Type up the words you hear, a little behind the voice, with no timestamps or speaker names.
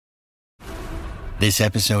This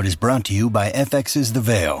episode is brought to you by FX's The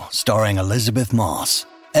Veil, starring Elizabeth Moss.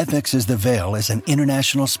 FX's The Veil is an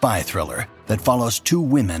international spy thriller that follows two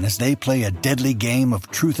women as they play a deadly game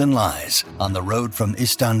of truth and lies on the road from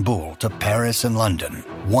Istanbul to Paris and London.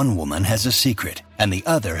 One woman has a secret, and the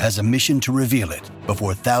other has a mission to reveal it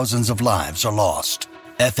before thousands of lives are lost.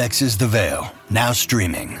 FX's The Veil, now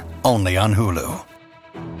streaming, only on Hulu.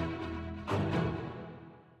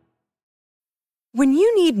 When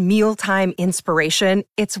you need mealtime inspiration,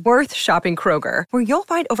 it's worth shopping Kroger, where you'll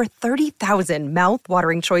find over 30,000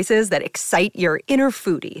 mouth-watering choices that excite your inner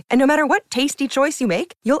foodie. And no matter what tasty choice you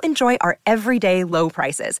make, you'll enjoy our everyday low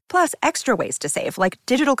prices, plus extra ways to save, like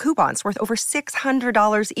digital coupons worth over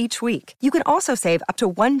 $600 each week. You can also save up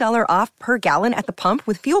to $1 off per gallon at the pump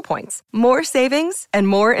with fuel points. More savings and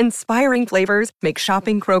more inspiring flavors make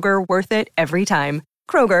shopping Kroger worth it every time.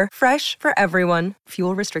 Kroger, fresh for everyone.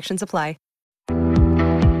 Fuel restrictions apply.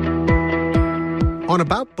 On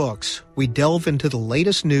About Books, we delve into the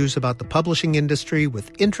latest news about the publishing industry with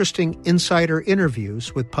interesting insider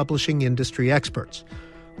interviews with publishing industry experts.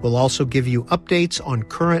 We'll also give you updates on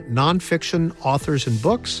current nonfiction authors and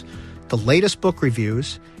books, the latest book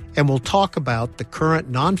reviews, and we'll talk about the current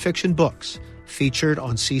nonfiction books featured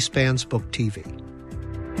on C-SPAN's Book TV.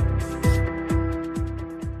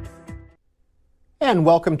 And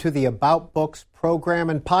welcome to the About Books program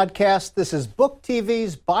and podcast. This is Book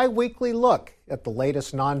TV's bi-weekly look at the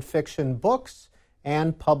latest nonfiction books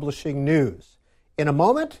and publishing news. In a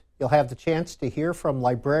moment, you'll have the chance to hear from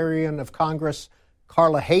Librarian of Congress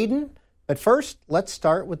Carla Hayden. But first, let's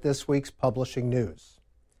start with this week's publishing news.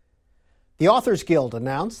 The Authors Guild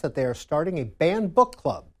announced that they are starting a banned book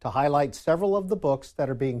club to highlight several of the books that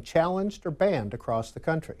are being challenged or banned across the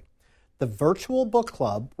country. The virtual book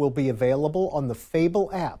club will be available on the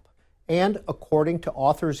Fable app, and according to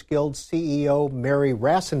Authors Guild CEO Mary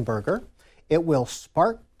Rassenberger, it will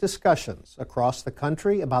spark discussions across the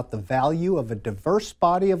country about the value of a diverse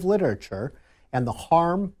body of literature and the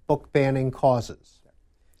harm book banning causes.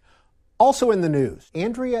 Also in the news,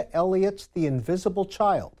 Andrea Elliott's The Invisible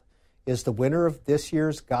Child is the winner of this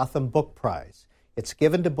year's Gotham Book Prize. It's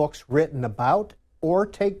given to books written about or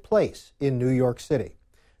take place in New York City.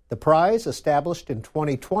 The prize, established in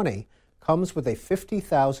 2020, comes with a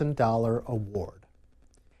 $50,000 award.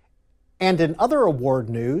 And in other award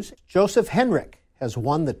news, Joseph Henrich has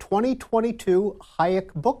won the 2022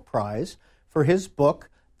 Hayek Book Prize for his book,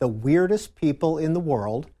 The Weirdest People in the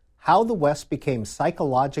World: How the West Became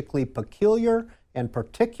Psychologically Peculiar and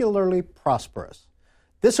Particularly Prosperous.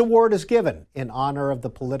 This award is given in honor of the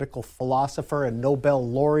political philosopher and Nobel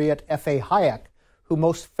laureate F.A. Hayek, who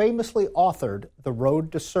most famously authored The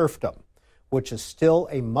Road to Serfdom, which is still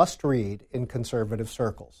a must-read in conservative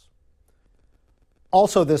circles.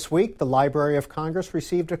 Also this week, the Library of Congress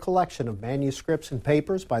received a collection of manuscripts and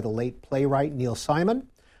papers by the late playwright Neil Simon.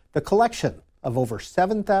 The collection of over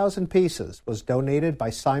 7,000 pieces was donated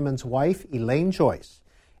by Simon's wife, Elaine Joyce,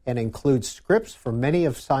 and includes scripts for many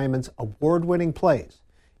of Simon's award-winning plays,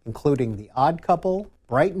 including The Odd Couple,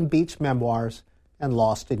 Brighton Beach Memoirs, and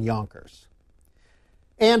Lost in Yonkers.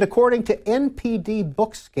 And according to NPD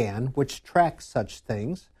BookScan, which tracks such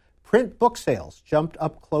things, print book sales jumped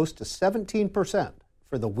up close to 17%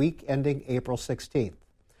 for the week ending April 16th.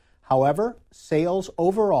 However, sales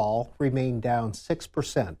overall remain down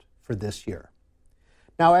 6% for this year.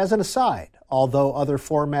 Now, as an aside, although other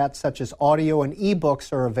formats such as audio and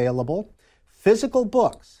ebooks are available, physical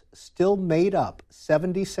books still made up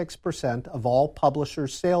 76% of all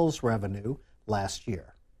publishers' sales revenue last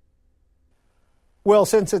year. Well,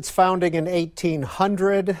 since its founding in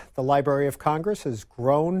 1800, the Library of Congress has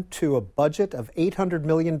grown to a budget of $800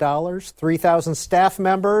 million, 3,000 staff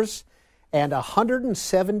members, and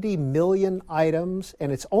 170 million items,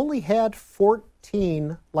 and it's only had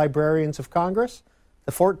 14 Librarians of Congress.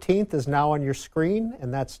 The 14th is now on your screen,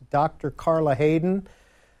 and that's Dr. Carla Hayden.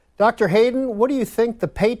 Dr. Hayden, what do you think the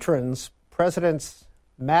patrons, Presidents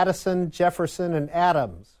Madison, Jefferson, and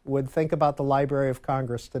Adams, would think about the Library of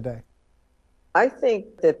Congress today? I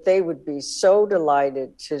think that they would be so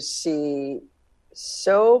delighted to see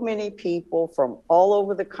so many people from all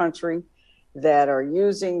over the country that are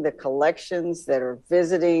using the collections, that are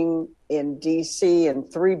visiting in D.C. in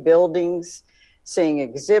 3 buildings, seeing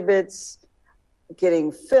exhibits,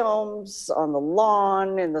 getting films on the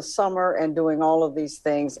lawn in the summer and doing all of these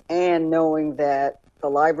things, and knowing that the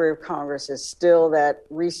Library of Congress is still that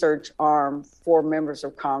research arm for members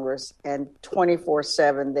of Congress, and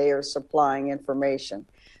 24/7 they are supplying information.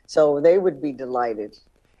 So they would be delighted.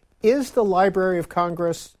 Is the Library of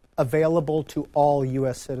Congress available to all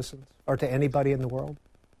U.S. citizens or to anybody in the world?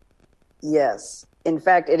 Yes. In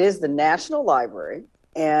fact, it is the National Library,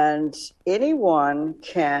 and anyone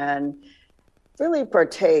can really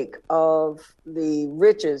partake of the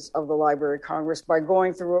riches of the Library of Congress by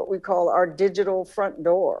going through what we call our digital front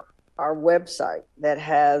door, our website that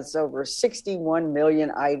has over 61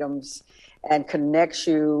 million items and connects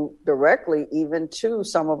you directly even to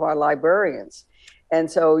some of our librarians. And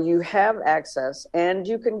so you have access, and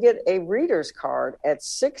you can get a reader's card at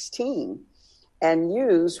 16 and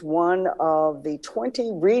use one of the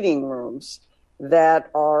 20 reading rooms that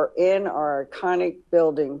are in our iconic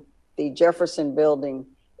building, the Jefferson Building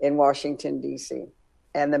in Washington, D.C.,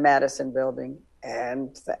 and the Madison Building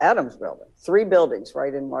and the Adams Building. 3 buildings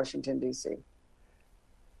right in Washington, D.C.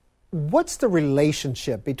 What's the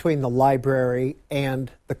relationship between the library and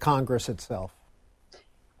the Congress itself?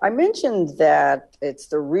 I mentioned that it's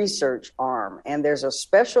the research arm, and there's a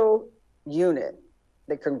special unit,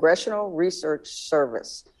 the Congressional Research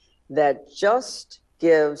Service, that just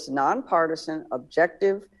gives nonpartisan,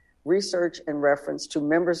 objective research and reference to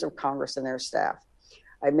members of Congress and their staff.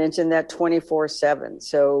 I mentioned that 24/7.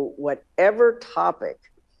 So whatever topic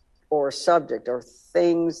or subject or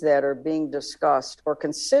things that are being discussed or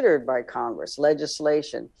considered by Congress,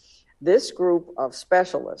 legislation, this group of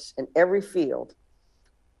specialists in every field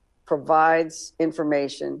provides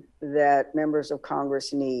information that members of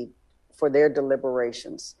Congress need for their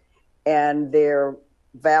deliberations. And their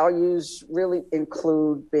values really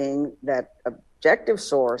include being that objective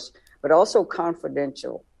source, but also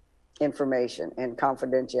confidential information and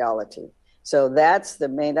confidentiality. So that's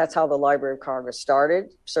how the Library of Congress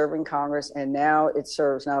started, serving Congress, and now it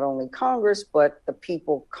serves not only Congress, but the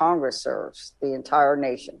people Congress serves, the entire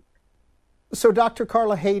nation. So, Dr.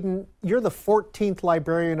 Carla Hayden, you're the 14th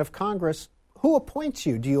Librarian of Congress. Who appoints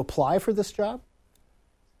you? Do you apply for this job?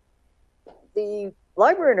 The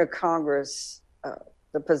Librarian of Congress,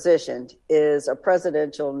 the position, is a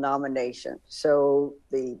presidential nomination. So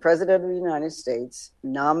the President of the United States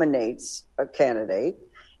nominates a candidate,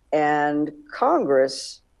 and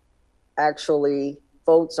Congress actually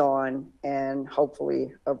votes on and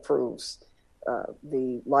hopefully approves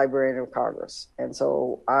the Librarian of Congress. And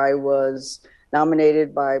so I was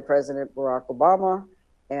nominated by President Barack Obama,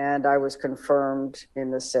 and I was confirmed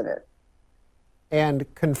in the Senate.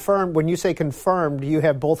 And confirmed, when you say confirmed, you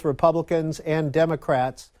have both Republicans and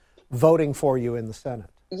Democrats voting for you in the Senate.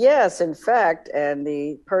 Yes, in fact, and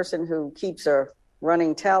the person who keeps a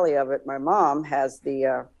running tally of it, my mom, has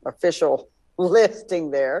the official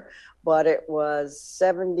listing there, but it was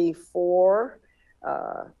 74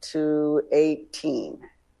 to 18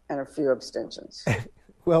 and a few abstentions.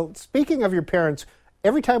 Well, speaking of your parents,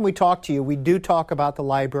 every time we talk to you, we do talk about the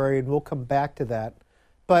library, and we'll come back to that.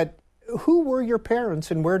 But who were your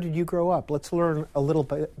parents and where did you grow up? Let's learn a little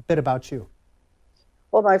bit about you.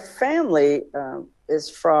 Well, my family is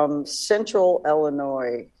from central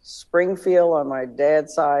Illinois, Springfield on my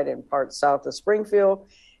dad's side and parts south of Springfield,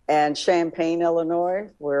 and Champaign, Illinois,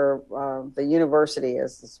 where the university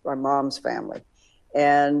is. It's my mom's family.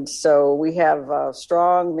 And so we have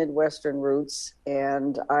strong Midwestern roots.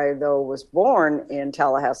 And I, though, was born in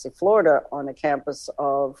Tallahassee, Florida, on the campus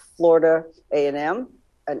of Florida A&M,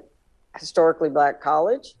 an historically black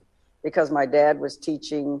college, because my dad was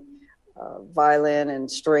teaching violin and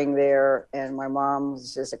string there, and my mom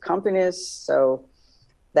was his accompanist. So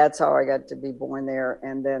that's how I got to be born there.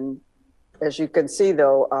 And then, as you can see,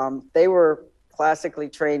 though, they were classically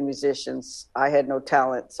trained musicians. I had no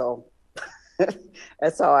talent, so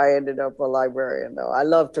that's how I ended up a librarian, though. I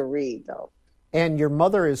love to read, though. And your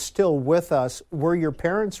mother is still with us. Were your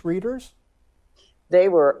parents readers? They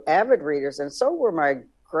were avid readers, and so were my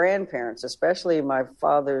grandparents, especially my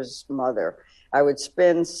father's mother. I would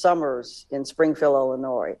spend summers in Springfield,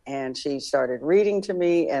 Illinois, and she started reading to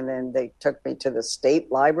me, and then they took me to the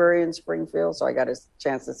state library in Springfield, so I got a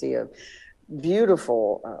chance to see a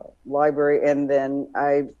beautiful library, and then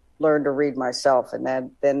I learned to read myself,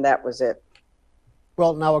 and then that was it.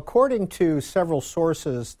 Well, now, according to several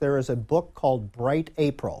sources, there is a book called Bright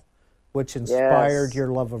April, which inspired your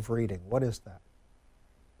love of reading. What is that?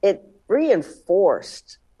 It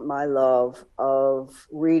reinforced my love of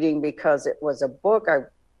reading because it was a book. I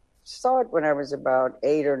saw it when I was about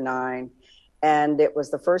 8 or 9, and it was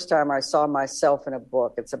the first time I saw myself in a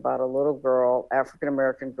book. It's about a little girl,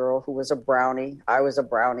 African-American girl, who was a brownie. I was a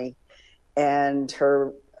brownie, and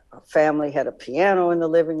her family had a piano in the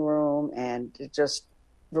living room, and it just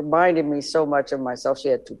reminded me so much of myself. She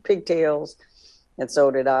had 2 pigtails, and so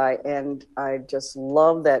did I, and I just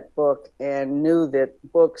loved that book and knew that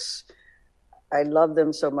books, I loved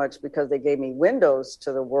them so much because they gave me windows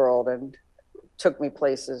to the world and took me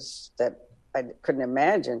places that I couldn't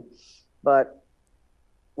imagine. But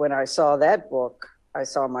when I saw that book, I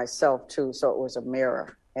saw myself too, so it was a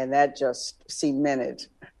mirror. And that just cemented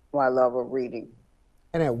my love of reading.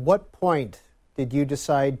 And at what point did you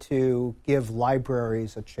decide to give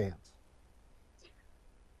libraries a chance?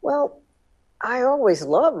 Well, I always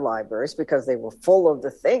loved libraries because they were full of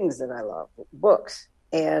the things that I love, books.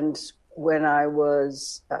 And when I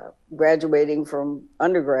was graduating from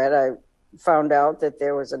undergrad, I found out that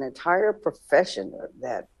there was an entire profession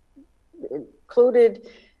that included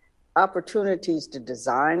opportunities to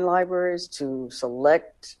design libraries, to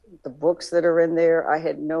select the books that are in there. I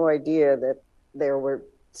had no idea that there were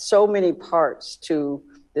so many parts to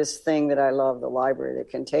this thing that I love, the library, that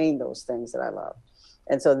contained those things that I love.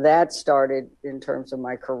 And so that started in terms of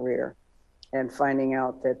my career and finding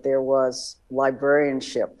out that there was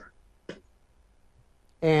librarianship.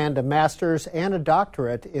 And a master's and a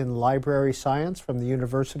doctorate in library science from the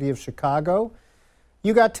University of Chicago.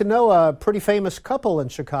 You got to know a pretty famous couple in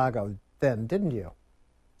Chicago then, didn't you?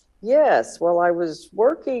 Yes. Well, I was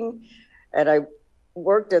working, and I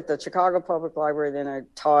worked at the Chicago Public Library. Then I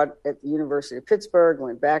taught at the University of Pittsburgh,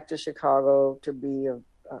 went back to Chicago to be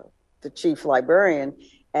the chief librarian.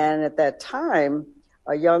 And at that time,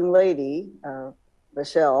 a young lady,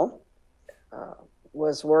 Michelle,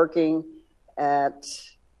 was working at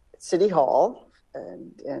City Hall,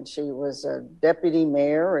 and she was a deputy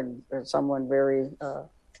mayor and someone very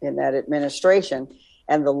in that administration.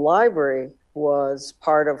 And the library was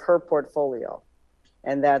part of her portfolio.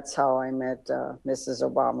 And that's how I met Mrs.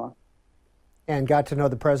 Obama. And got to know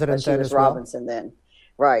the president then as well? Robinson then.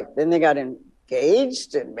 Right. Then they got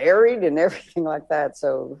engaged and married and everything like that.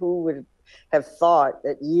 So who would have thought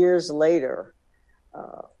that years later,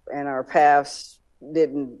 and our paths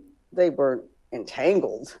weren't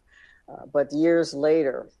entangled, but years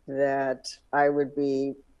later that I would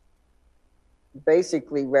be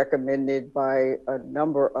basically recommended by a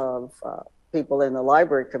number of people in the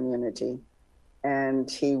library community, and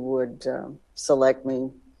he would select me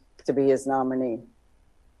to be his nominee.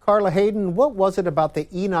 Carla Hayden, what was it about the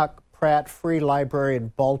Enoch Pratt Free Library in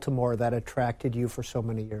Baltimore that attracted you for so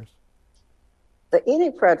many years? The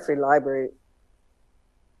Enoch Pratt Free Library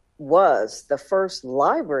was the first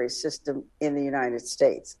library system in the United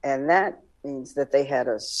States. And that means that they had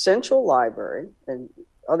a central library, and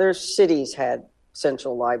other cities had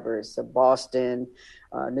central libraries, so Boston,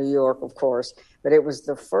 New York, of course, but it was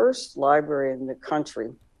the first library in the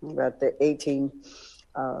country, about the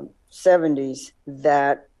 1870s,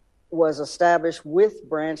 that was established with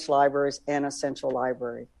branch libraries and a central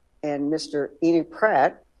library. And Mr. Enoch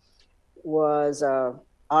Pratt was an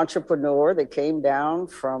entrepreneur that came down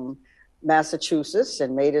from Massachusetts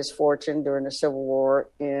and made his fortune during the Civil War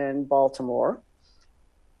in Baltimore.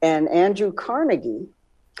 And Andrew Carnegie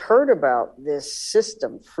heard about this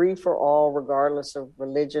system, free for all, regardless of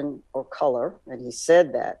religion or color. And he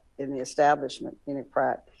said that in the establishment, Enoch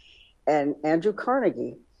Pratt. And Andrew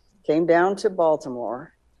Carnegie came down to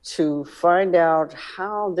Baltimore to find out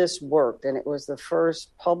how this worked. And it was the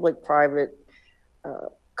first public-private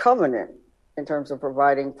covenant in terms of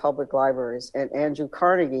providing public libraries. And Andrew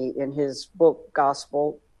Carnegie, in his book,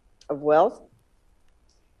 Gospel of Wealth,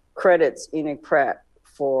 credits Enoch Pratt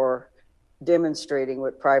for demonstrating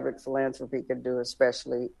what private philanthropy could do,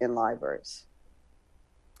 especially in libraries.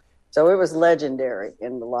 So it was legendary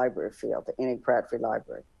in the library field, the Enoch Pratt Free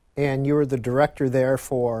Library. And you were the director there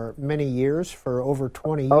for many years, for over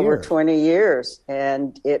 20 years. Over 20 years.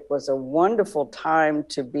 And it was a wonderful time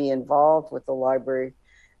to be involved with the library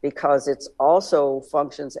because it also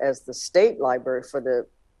functions as the state library for the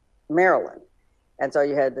Maryland. And so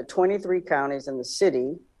you had the 23 counties in the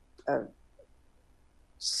city, a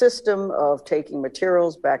system of taking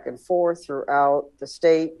materials back and forth throughout the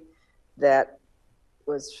state that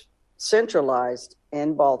was centralized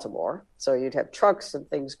in Baltimore. So you'd have trucks and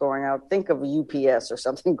things going out. Think of a UPS or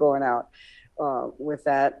something going out with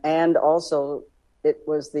that. And also it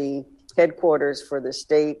was the headquarters for the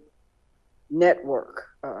state network,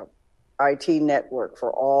 IT network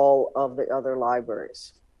for all of the other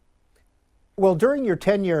libraries. Well, during your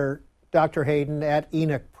tenure, Dr. Hayden, at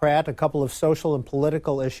Enoch Pratt, a couple of social and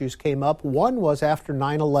political issues came up. One was after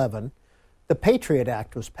 9/11, the Patriot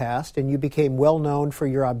Act was passed, and you became well known for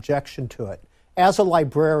your objection to it. As a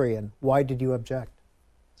librarian, why did you object?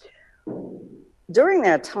 During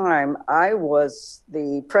that time, I was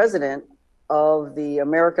the president of the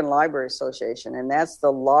American Library Association, and that's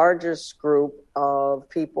the largest group of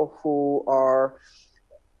people who are,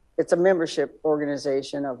 it's a membership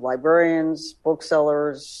organization of librarians,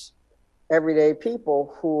 booksellers, everyday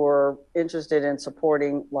people who are interested in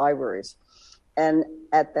supporting libraries. And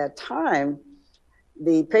at that time,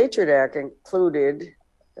 the Patriot Act included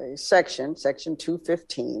a section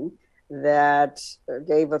 215, that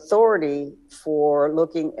gave authority for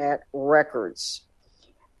looking at records.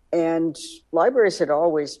 And libraries had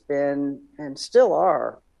always been, and still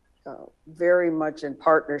are, very much in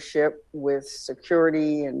partnership with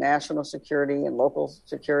security and national security and local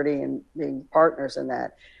security and being partners in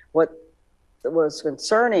that. What was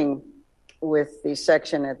concerning with the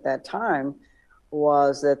section at that time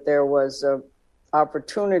was that there was an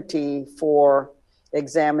opportunity for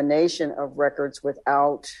examination of records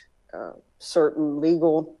without certain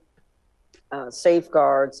legal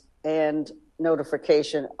safeguards and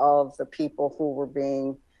notification of the people who were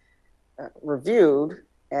being reviewed,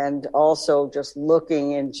 and also just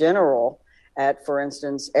looking in general at, for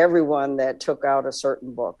instance, everyone that took out a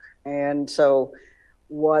certain book. And so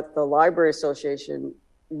what the Library Association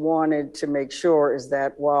wanted to make sure is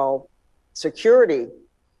that while security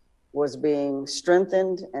was being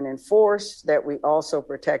strengthened and enforced, that we also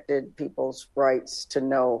protected people's rights to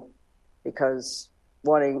know, because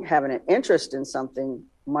having an interest in something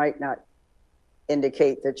might not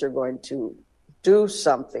indicate that you're going to do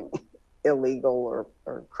something illegal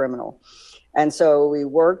or criminal. And so we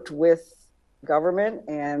worked with government,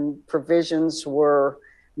 and provisions were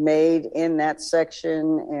made in that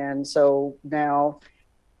section. And so now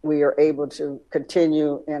we are able to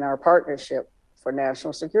continue in our partnership for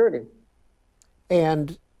national security.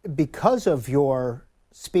 And because of your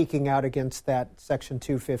speaking out against that Section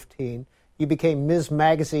 215, you became Ms.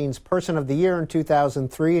 Magazine's Person of the Year in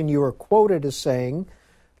 2003, and you were quoted as saying,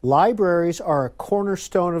 "Libraries are a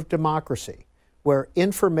cornerstone of democracy, where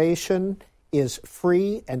information is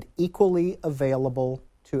free and equally available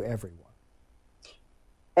to everyone."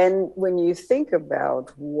 And when you think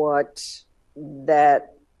about what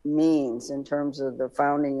that means in terms of the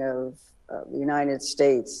founding of the United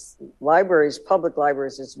States, libraries, public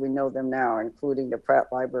libraries as we know them now, including the Pratt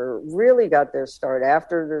Library, really got their start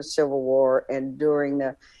after the Civil War and during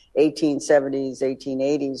the 1870s,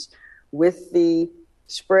 1880s, with the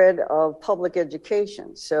spread of public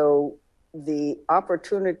education. So the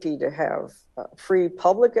opportunity to have free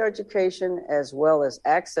public education as well as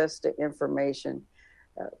access to information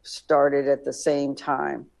started at the same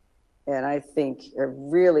time. And I think it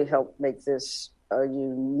really helped make this a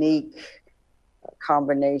unique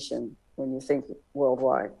combination when you think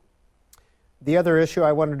worldwide. The other issue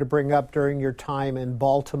I wanted to bring up during your time in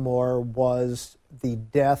Baltimore was the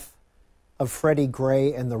death of Freddie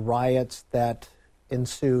Gray and the riots that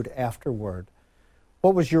ensued afterward.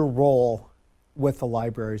 What was your role with the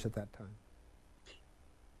libraries at that time?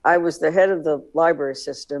 I was the head of the library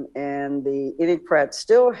system, and the Enoch Pratt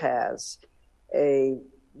still has a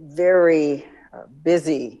very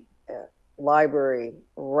busy library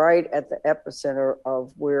right at the epicenter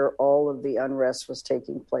of where all of the unrest was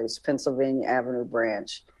taking place, Pennsylvania Avenue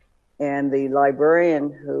branch. And the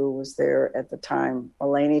librarian who was there at the time,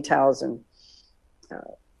 Elaney Townsend,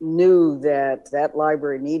 knew that that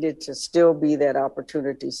library needed to still be that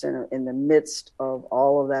opportunity center in the midst of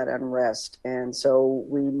all of that unrest. And so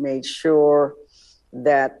we made sure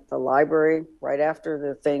that the library, right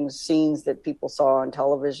after the scenes that people saw on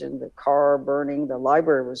television, the car burning, the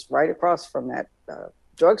library was right across from that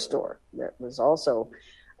drugstore that was also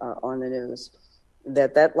on the news,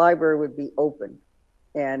 that library would be open.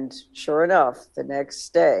 And sure enough, the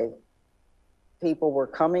next day, people were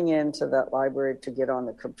coming into that library to get on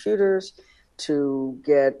the computers,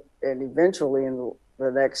 and eventually in the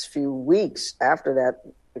next few weeks after that,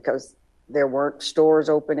 because there weren't stores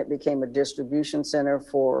open, it became a distribution center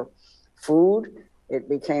for food. It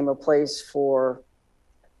became a place for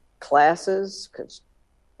classes because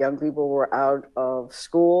young people were out of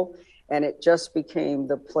school. And it just became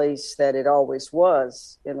the place that it always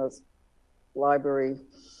was in a library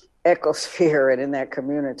ecosphere and in that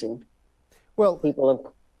community. Well,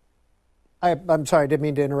 I'm sorry, I didn't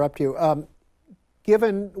mean to interrupt you.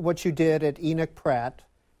 Given what you did at Enoch Pratt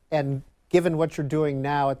and given what you're doing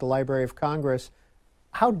now at the Library of Congress,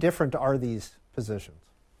 how different are these positions?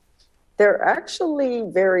 They're actually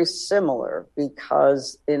very similar,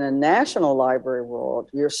 because in a national library world,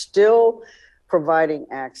 you're still providing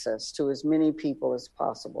access to as many people as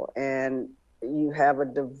possible. And you have a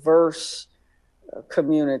diverse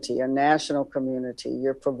community, a national community.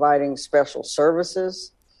 You're providing special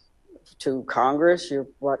services to Congress,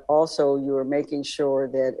 but also you are making sure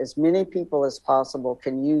that as many people as possible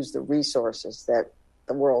can use the resources that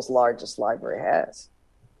the world's largest library has.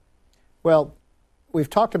 Well, we've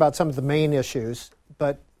talked about some of the main issues,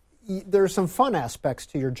 but there are some fun aspects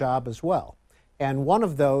to your job as well. And one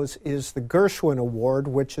of those is the Gershwin Award,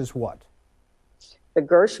 which is what? The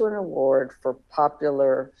Gershwin Award for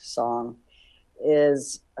Popular Song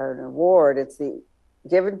is an award. It's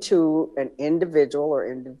given to an individual or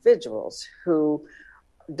individuals who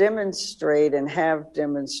demonstrate and have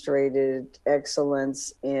demonstrated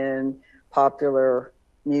excellence in popular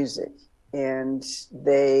music. And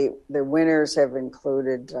the winners have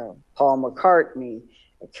included Paul McCartney,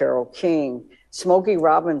 Carole King, Smokey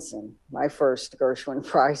Robinson, my first Gershwin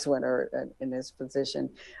Prize winner in this position,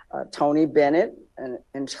 Tony Bennett, an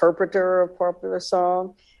interpreter of popular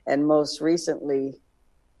song, and most recently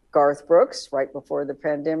Garth Brooks, right before the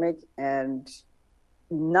pandemic, and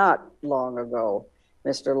not long ago,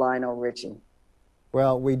 Mr. Lionel Richie.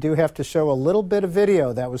 Well, we do have to show a little bit of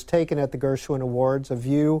video that was taken at the Gershwin Awards of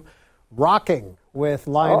you rocking with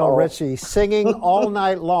Lionel Richie, singing all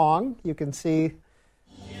night long. You can see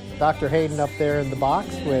Dr. Hayden up there in the box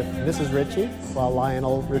with Mrs. Richie while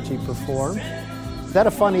Lionel Richie performed. Is that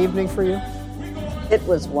a fun evening for you? It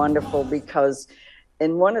was wonderful because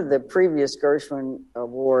in one of the previous Gershwin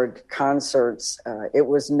Award concerts, it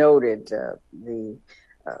was noted the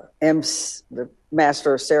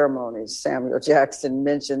Master of Ceremonies, Samuel Jackson,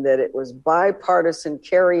 mentioned that it was bipartisan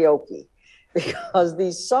karaoke because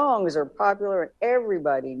these songs are popular and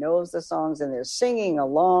everybody knows the songs and they're singing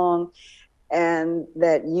along. And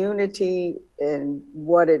that unity and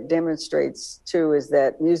what it demonstrates too is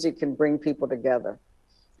that music can bring people together.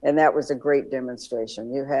 And that was a great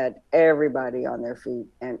demonstration. You had everybody on their feet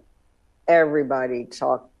and everybody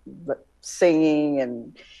singing,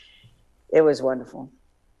 and it was wonderful.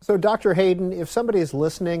 So, Dr. Hayden, if somebody is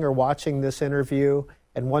listening or watching this interview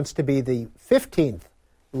and wants to be the 15th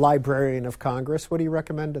Librarian of Congress, what do you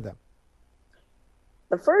recommend to them?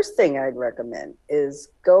 The first thing I'd recommend is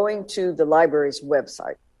going to the library's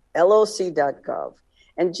website, loc.gov,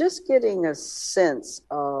 and just getting a sense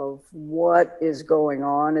of what is going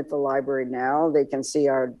on at the library now. They can see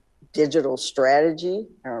our digital strategy,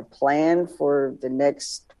 our plan for the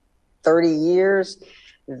next 30 years.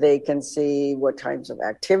 They can see what types of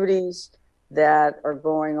activities that are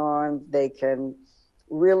going on. They can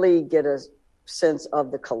really get a sense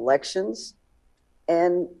of the collections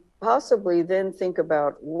and possibly then think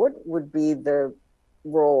about what would be the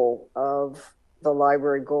role of the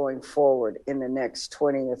library going forward in the next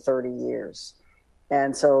 20 or 30 years.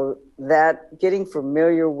 And so that getting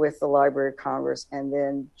familiar with the Library of Congress and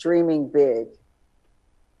then dreaming big.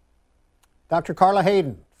 Dr. Carla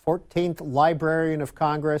Hayden, 14th Librarian of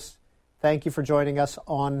Congress, thank you for joining us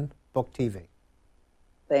on Book TV.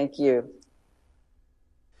 Thank you.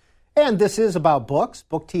 And this is About Books,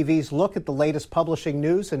 Book TV's look at the latest publishing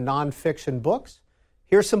news and nonfiction books.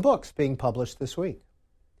 Here's some books being published this week.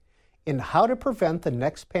 In How to Prevent the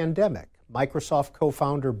Next Pandemic, Microsoft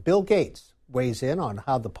co-founder Bill Gates weighs in on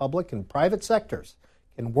how the public and private sectors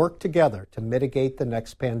can work together to mitigate the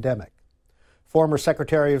next pandemic. Former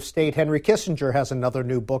Secretary of State Henry Kissinger has another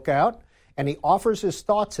new book out, and he offers his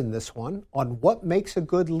thoughts in this one on what makes a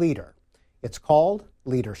good leader. It's called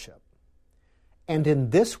Leadership. And in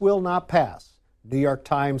This Will Not Pass, New York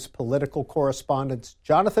Times political correspondents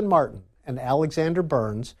Jonathan Martin and Alexander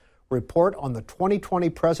Burns report on the 2020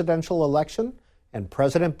 presidential election and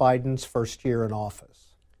President Biden's first year in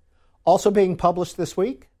office. Also being published this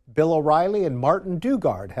week, Bill O'Reilly and Martin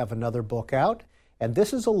Dugard have another book out, and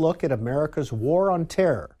this is a look at America's war on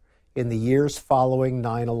terror in the years following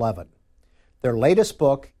 9/11. Their latest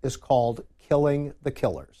book is called Killing the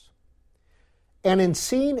Killers. And in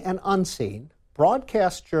Seen and Unseen,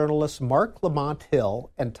 broadcast journalists Mark Lamont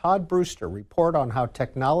Hill and Todd Brewster report on how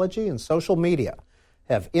technology and social media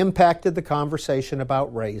have impacted the conversation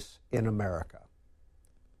about race in America.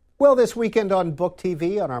 Well, this weekend on Book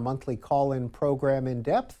TV, on our monthly call-in program In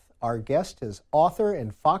Depth, our guest is author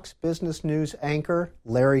and Fox Business News anchor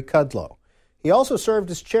Larry Kudlow. He also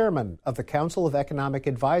served as chairman of the Council of Economic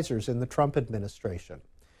Advisors in the Trump administration.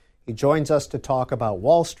 He joins us to talk about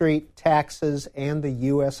Wall Street, taxes, and the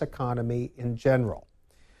U.S. economy in general.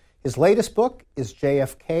 His latest book is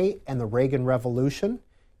JFK and the Reagan Revolution.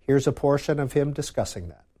 Here's a portion of him discussing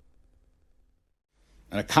that.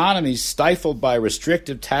 An economy stifled by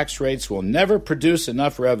restrictive tax rates will never produce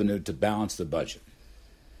enough revenue to balance the budget,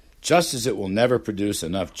 just as it will never produce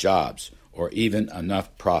enough jobs or even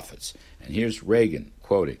enough profits. And here's Reagan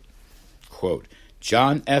quoting, quote,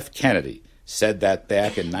 John F. Kennedy said that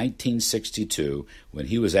back in 1962 when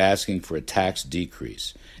he was asking for a tax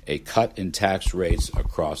decrease, a cut in tax rates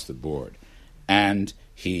across the board. And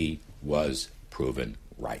he was proven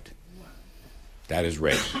right. That is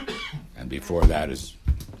Reagan. And before that is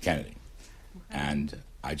Kennedy. And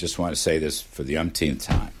I just want to say this for the umpteenth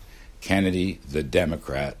time. Kennedy, the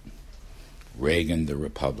Democrat, Reagan, the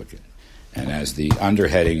Republican. And as the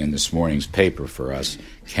underheading in this morning's paper for us,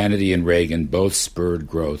 Kennedy and Reagan both spurred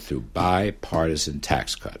growth through bipartisan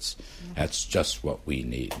tax cuts. That's just what we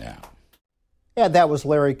need now. And that was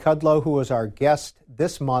Larry Kudlow, who was our guest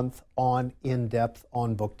this month on In Depth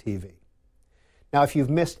on Book TV. Now, if you've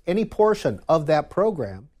missed any portion of that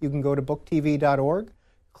program, you can go to booktv.org,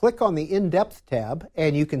 click on the In Depth tab,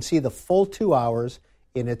 and you can see the full 2 hours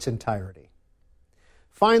in its entirety.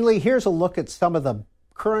 Finally, here's a look at some of the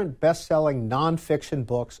current best-selling nonfiction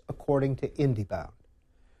books according to IndieBound.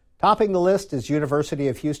 Topping the list is University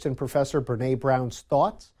of Houston professor Brene Brown's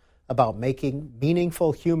thoughts about making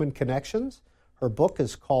meaningful human connections. Her book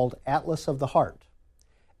is called Atlas of the Heart.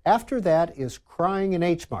 After that is Crying in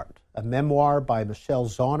H Mart, a memoir by Michelle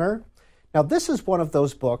Zauner. Now, this is one of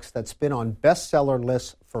those books that's been on bestseller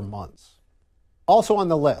lists for months. Also on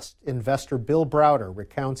the list, investor Bill Browder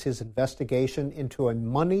recounts his investigation into a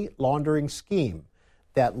money laundering scheme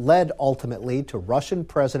that led ultimately to Russian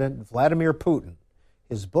President Vladimir Putin.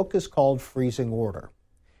 His book is called Freezing Order.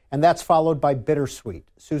 And that's followed by Bittersweet,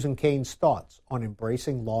 Susan Cain's thoughts on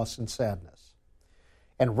embracing loss and sadness.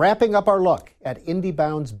 And wrapping up our look at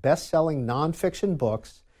IndieBound's best-selling nonfiction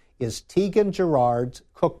books is Tegan Gerard's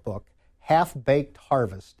cookbook, Half-Baked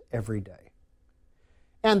Harvest Every Day.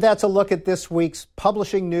 And that's a look at this week's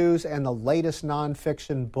publishing news and the latest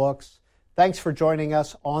nonfiction books. Thanks for joining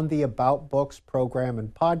us on the About Books program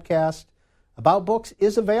and podcast. About Books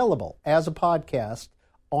is available as a podcast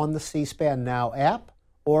on the C-SPAN Now app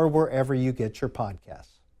or wherever you get your podcasts.